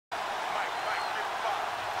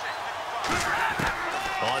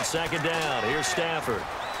On second down, here's Stafford.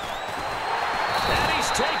 And he's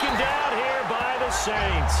taken down here by the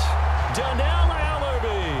Saints. Donnell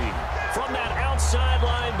Ellerbe from that outside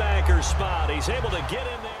linebacker spot. He's able to get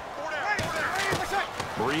in there.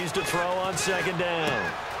 Breeze to throw on second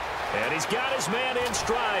down. And he's got his man in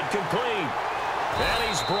stride, complete. And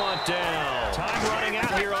he's brought down. Time running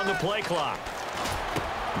out here on the play clock.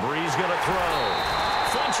 Breeze going to throw.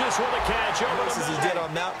 Funches with a catch over as he did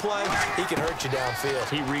on that play, he can hurt you downfield.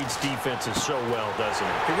 He reads defenses so well, doesn't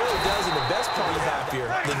he? He really does, and the best part is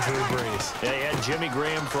happier than Drew Brees. Yeah, he had Jimmy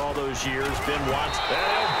Graham for all those years, Ben Watts. And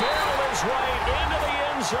he'll barrel his way into the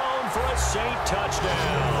end zone for a Saint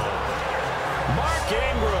touchdown. Mark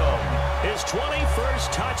Ingram, his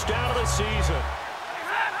 21st touchdown of the season.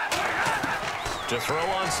 To throw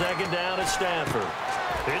on second down at Stafford.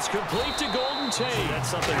 It's complete to Golden Tate. That's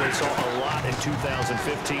something they saw a lot in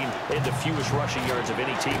 2015 in the fewest rushing yards of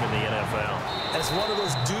any team in the NFL. And it's one of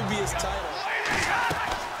those dubious titles.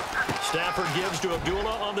 Stafford gives to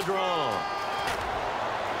Abdullah on the draw.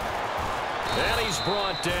 And he's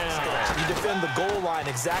brought down. You defend the goal line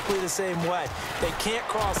exactly the same way. They can't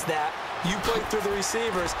cross that. You play through the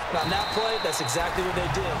receivers. And on that play, that's exactly what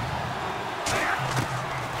they did.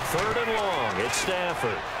 Third and long. It's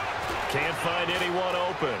Stafford. Can't find anyone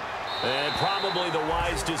open. And probably the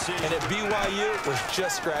wise decision. And at BYU, was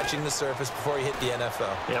just scratching the surface before he hit the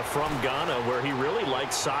NFL. Yeah, from Ghana, where he really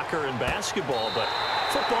liked soccer and basketball, but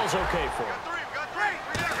football's okay for him.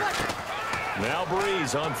 Now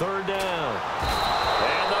Breeze on third down.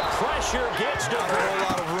 And the pressure gets to a whole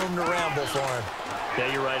lot of room to ramble for him.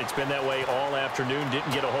 Yeah, you're right. It's been that way all afternoon.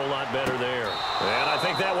 Didn't get a whole lot better there. And I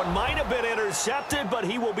think that one might have been intercepted, but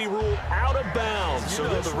he will be ruled out of bounds. So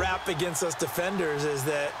the rap against us defenders is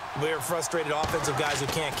that we're frustrated offensive guys who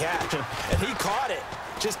can't catch. And he caught it.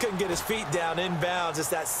 Just couldn't get his feet down inbounds. It's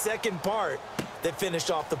that second part that finished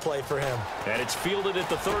off the play for him. And it's fielded at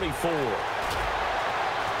the 34.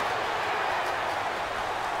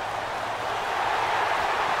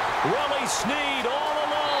 Willie Snead all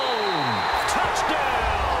alone.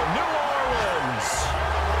 Touchdown, New Orleans.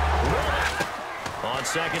 On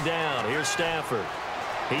second down, here's Stafford.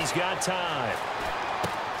 He's got time.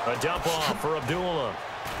 A dump off for Abdullah.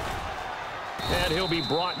 And he'll be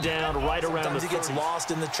brought down right around Sometimes the 30. he gets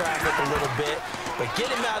lost in the traffic a little bit, but get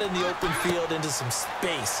him out in the open field into some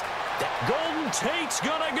space. Golden Tate's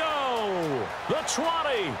gonna go. The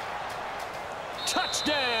 20.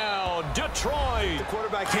 Touchdown, Detroit. The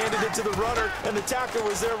quarterback handed it to the runner, and the tackler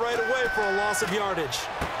was there right away for a loss of yardage.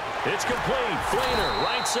 It's complete. Fleener,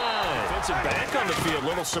 right side. Defensive back on the field.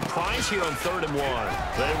 Little surprise here on 3rd and 1.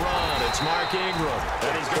 They run. It's Mark Ingram.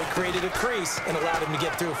 They created a crease and allowed him to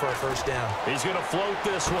get through for a first down. He's going to float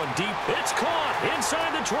this one deep. It's caught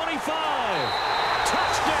inside the 25.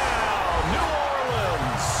 Touchdown, New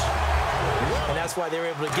Orleans. And that's why they were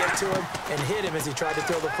able to get to him and hit him as he tried to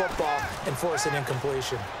throw the football and force an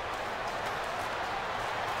incompletion.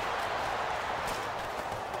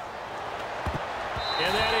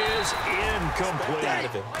 And that is incomplete. Out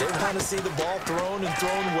of him. They want to see the ball thrown and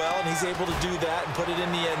thrown well, and he's able to do that and put it in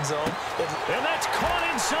the end zone. And that's caught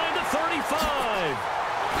inside the 35.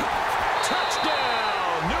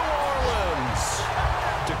 Touchdown, New Orleans.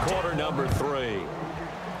 To quarter number 3.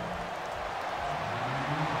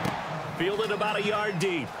 Fielded about a yard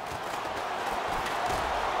deep.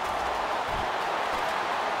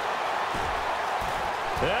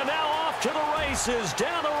 And now off to the races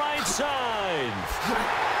down the right side.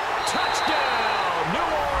 Touchdown, New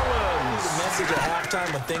Orleans. The message at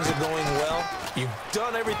halftime when things are going well, you've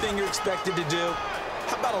done everything you're expected to do.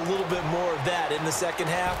 How about a little bit more of that in the second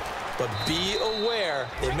half? But be aware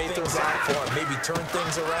they may throw back for him, maybe turn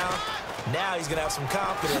things around. Now he's going to have some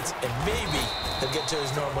confidence, and maybe he'll get to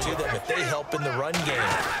his normal to them if they help in the run game.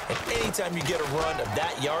 And anytime you get a run of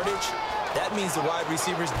that yardage, that means the wide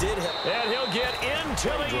receivers did help. And he'll get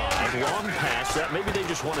into the drive. Long pass. That maybe they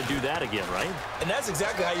just want to do that again, right? And that's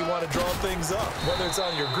exactly how you want to draw things up. Whether it's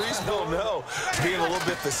on your grease wheel, no. Being a little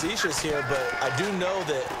bit facetious here, but I do know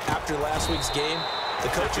that after last week's game,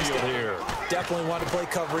 the coaches here definitely want to play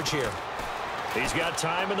coverage here. He's got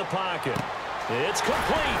time in the pocket. It's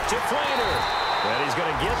complete to Fleener. And he's going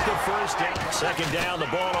to get the first down. Second down, the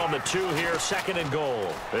ball on the 2 here, 2nd and goal.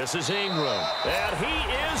 This is Ingram. And he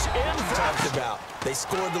is in. Talked about. They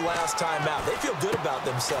scored the last time out. They feel good about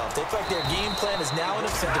themselves. They feel like their game plan is now in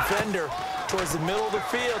a defender towards the middle of the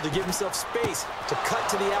field to give himself space to cut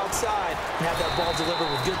to the outside and have that ball delivered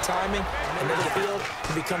with good timing. And then the field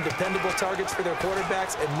can become dependable targets for their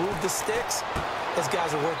quarterbacks and move the sticks. Those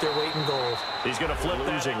guys are worth their weight in gold. He's going to flip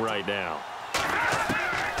losing right now.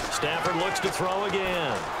 Stafford looks to throw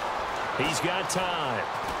again. He's got time.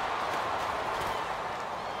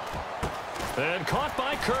 And caught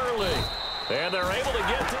by Curley. And they're able to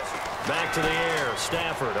get this. Back to the air.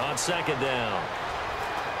 Stafford on second down.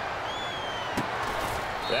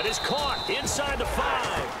 That is caught inside the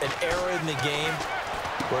 5. An error in the game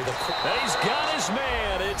where he's got his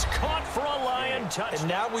man. It's caught for a Lion touchdown. And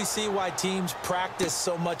now we see why teams practice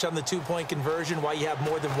so much on the two-point conversion, why you have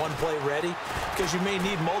more than one play ready, because you may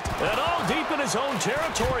need multiple. And all deep in his own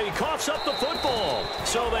territory, he coughs up the football.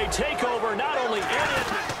 So they take over not only in it.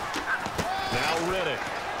 Now Riddick.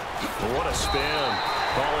 What a spin.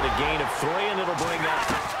 Call it a gain of 3, and it'll bring up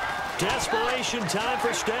desperation time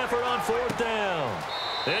for Stafford on 4th down.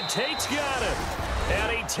 And Tate's got it.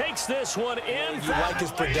 And he takes this one in. You like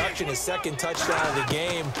his production, his second touchdown of the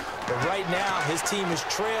game. But right now, his team is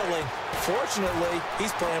trailing. Fortunately,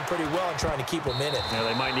 he's playing pretty well and trying to keep them in it. Yeah,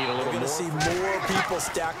 they might need a little more. We're going to see more people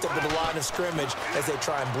stacked up at the line of scrimmage as they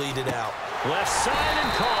try and bleed it out. Left side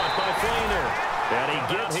and caught by Feiner. And he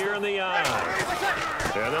gets here in the eye.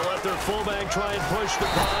 And they'll let their fullback try and push the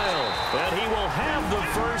pile. And